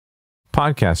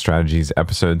Podcast Strategies,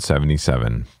 episode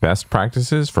 77. Best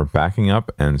practices for backing up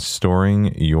and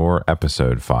storing your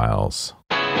episode files.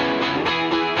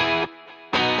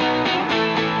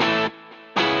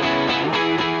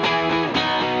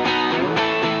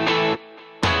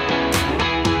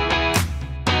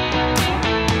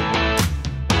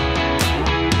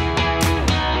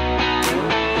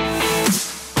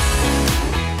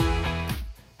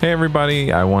 Hey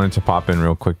everybody, I wanted to pop in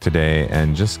real quick today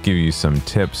and just give you some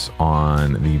tips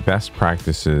on the best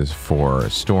practices for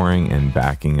storing and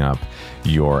backing up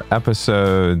your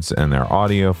episodes and their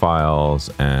audio files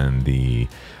and the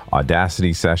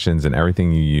Audacity sessions and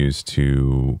everything you use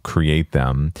to create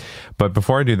them. But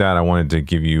before I do that, I wanted to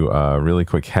give you a really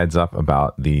quick heads up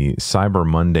about the Cyber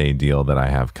Monday deal that I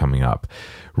have coming up.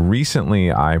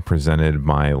 Recently, I presented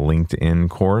my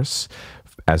LinkedIn course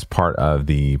as part of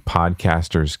the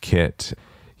Podcasters Kit.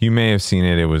 You may have seen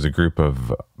it. It was a group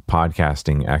of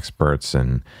podcasting experts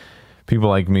and people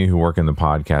like me who work in the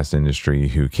podcast industry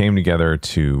who came together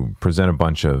to present a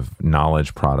bunch of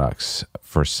knowledge products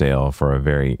for sale for a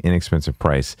very inexpensive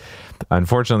price.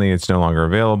 Unfortunately, it's no longer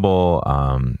available,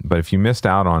 but if you missed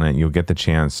out on it, you'll get the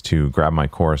chance to grab my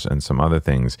course and some other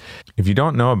things. If you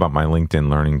don't know about my LinkedIn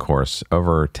Learning course,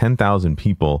 over 10,000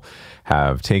 people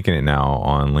have taken it now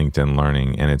on LinkedIn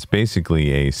Learning, and it's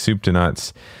basically a soup to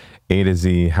nuts, A to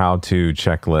Z how-to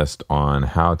checklist on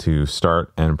how to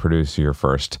start and produce your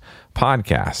first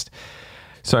podcast.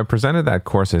 So I presented that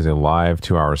course as a live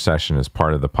 2-hour session as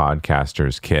part of the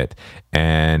Podcasters Kit,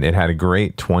 and it had a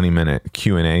great 20-minute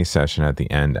Q&A session at the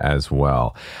end as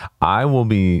well. I will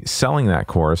be selling that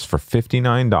course for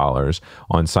 $59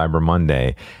 on Cyber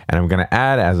Monday, and I'm going to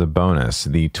add as a bonus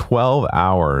the 12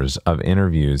 hours of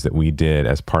interviews that we did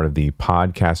as part of the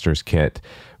Podcasters Kit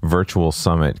Virtual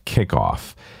Summit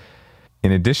Kickoff.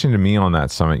 In addition to me on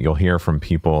that summit, you'll hear from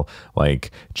people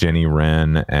like Jenny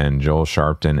Wren and Joel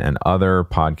Sharpton and other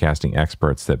podcasting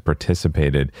experts that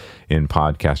participated in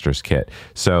Podcasters Kit.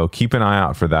 So keep an eye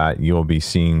out for that. You'll be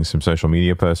seeing some social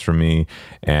media posts from me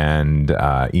and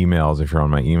emails if you're on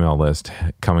my email list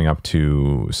coming up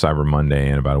to Cyber Monday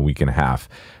in about a week and a half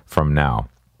from now.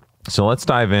 So let's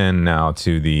dive in now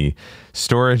to the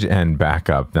storage and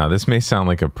backup. Now, this may sound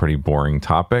like a pretty boring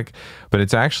topic, but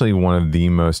it's actually one of the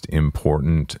most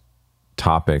important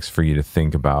topics for you to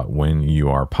think about when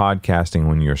you are podcasting,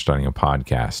 when you're starting a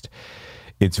podcast.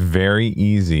 It's very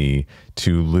easy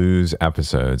to lose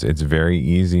episodes. It's very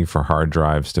easy for hard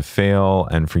drives to fail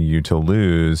and for you to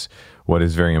lose what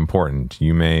is very important.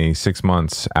 You may, 6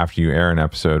 months after you air an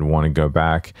episode, want to go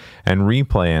back and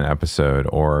replay an episode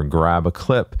or grab a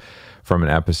clip from an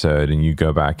episode, and you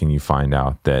go back and you find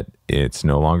out that it's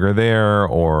no longer there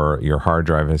or your hard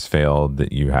drive has failed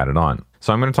that you had it on.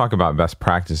 So I'm going to talk about best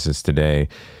practices today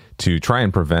to try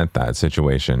and prevent that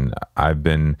situation. I've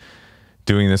been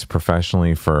doing this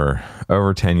professionally for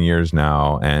over 10 years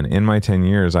now, and in my 10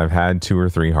 years, I've had 2 or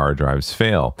 3 hard drives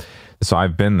fail. So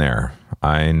I've been there.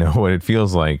 I know what it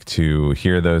feels like to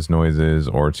hear those noises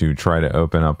or to try to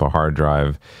open up a hard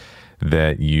drive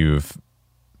that you've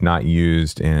not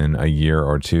used in a year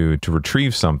or two to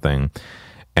retrieve something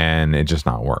and it just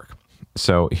not work.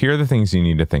 So here are the things you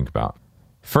need to think about.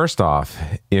 First off,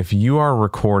 if you are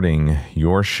recording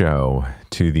your show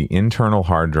to the internal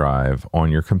hard drive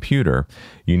on your computer,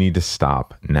 you need to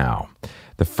stop now.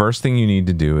 The first thing you need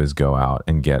to do is go out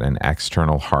and get an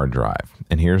external hard drive.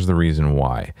 And here's the reason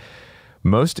why.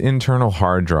 Most internal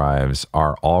hard drives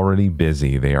are already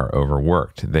busy. They are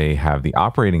overworked. They have the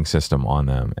operating system on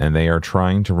them, and they are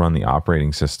trying to run the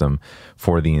operating system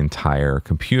for the entire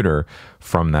computer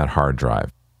from that hard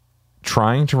drive.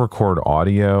 Trying to record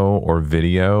audio or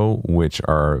video, which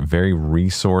are very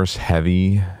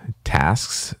resource-heavy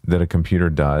tasks that a computer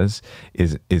does,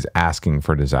 is asking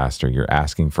for disaster. You're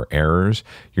asking for errors.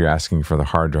 You're asking for the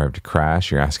hard drive to crash.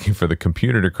 You're asking for the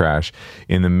computer to crash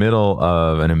in the middle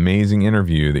of an amazing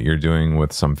interview that you're doing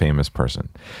with some famous person.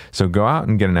 So go out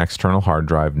and get an external hard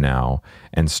drive now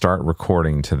and start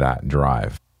recording to that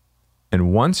drive.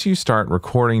 And once you start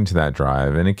recording to that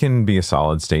drive, and it can be a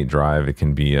solid state drive, it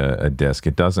can be a disk,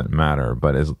 it doesn't matter.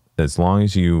 But as long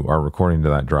as you are recording to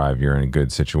that drive, you're in a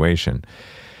good situation.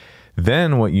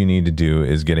 Then what you need to do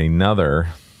is get another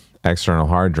external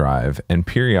hard drive and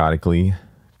periodically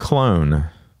clone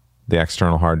the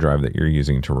external hard drive that you're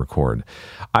using to record.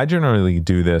 I generally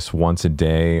do this once a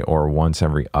day or once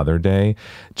every other day,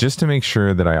 just to make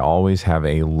sure that I always have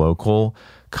a local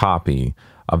copy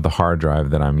of the hard drive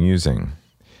that I'm using.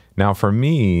 Now for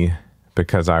me,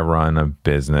 because I run a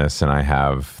business and I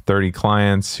have 30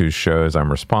 clients whose shows I'm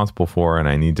responsible for and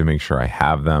I need to make sure I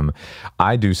have them,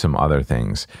 I do some other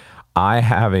things. I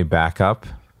have a backup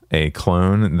a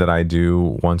clone that I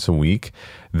do once a week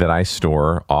that I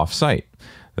store off-site,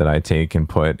 that I take and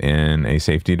put in a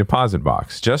safety deposit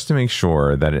box, just to make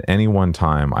sure that at any one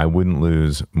time I wouldn't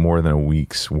lose more than a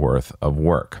week's worth of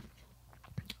work.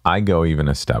 I go even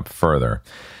a step further,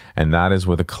 and that is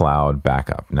with a cloud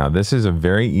backup. Now, this is a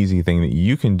very easy thing that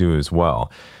you can do as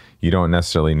well. You don't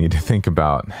necessarily need to think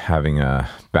about having a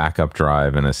backup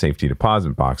drive and a safety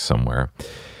deposit box somewhere.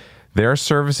 There are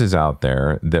services out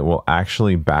there that will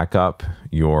actually back up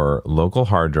your local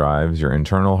hard drives, your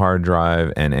internal hard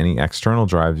drive, and any external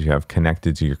drives you have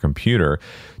connected to your computer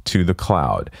to the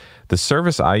cloud. The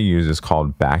service I use is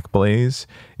called Backblaze.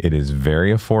 It is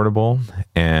very affordable,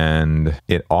 and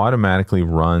it automatically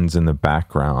runs in the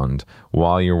background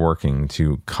while you're working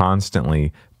to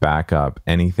constantly back up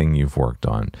anything you've worked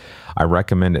on. I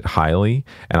recommend it highly,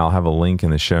 and I'll have a link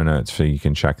in the show notes so you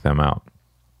can check them out.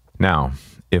 Now,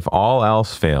 if all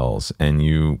else fails and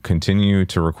you continue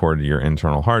to record your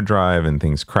internal hard drive and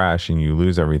things crash and you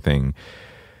lose everything,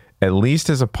 at least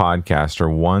as a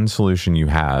podcaster, one solution you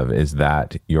have is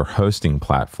that your hosting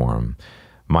platform.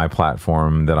 My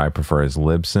platform that I prefer is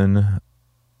Libsyn.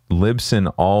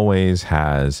 Libsyn always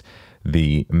has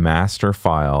the master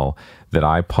file that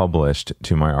I published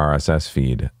to my RSS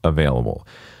feed available.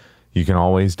 You can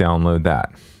always download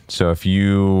that. So if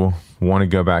you want to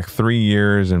go back 3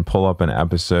 years and pull up an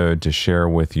episode to share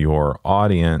with your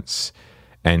audience,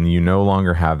 and you no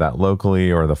longer have that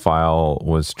locally, or the file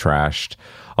was trashed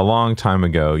a long time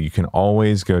ago, you can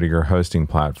always go to your hosting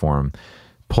platform,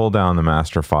 pull down the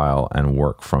master file, and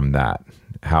work from that.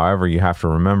 However, you have to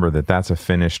remember that that's a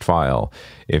finished file.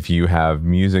 If you have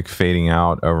music fading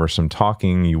out over some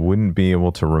talking, you wouldn't be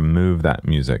able to remove that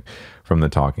music from the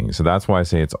talking. So that's why I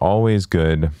say it's always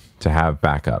good to have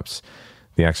backups.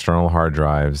 The external hard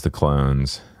drives, the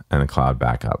clones, and the cloud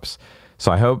backups.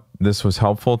 So I hope this was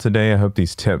helpful today. I hope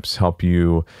these tips help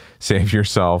you save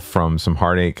yourself from some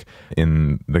heartache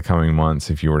in the coming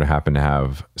months if you were to happen to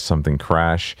have something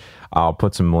crash. I'll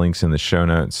put some links in the show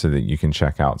notes so that you can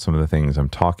check out some of the things I'm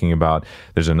talking about.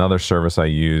 There's another service I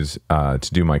use to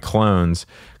do my clones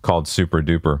called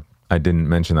SuperDuper. I didn't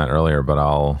mention that earlier, but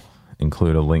I'll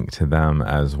include a link to them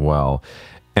as well.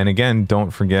 And again,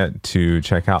 don't forget to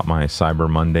check out my Cyber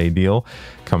Monday deal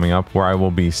coming up, where I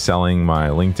will be selling my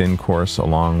LinkedIn course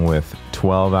along with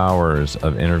 12 hours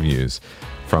of interviews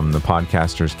from the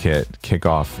Podcasters Kit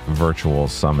Kickoff Virtual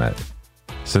Summit.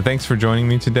 So thanks for joining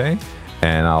me today,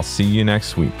 and I'll see you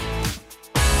next week.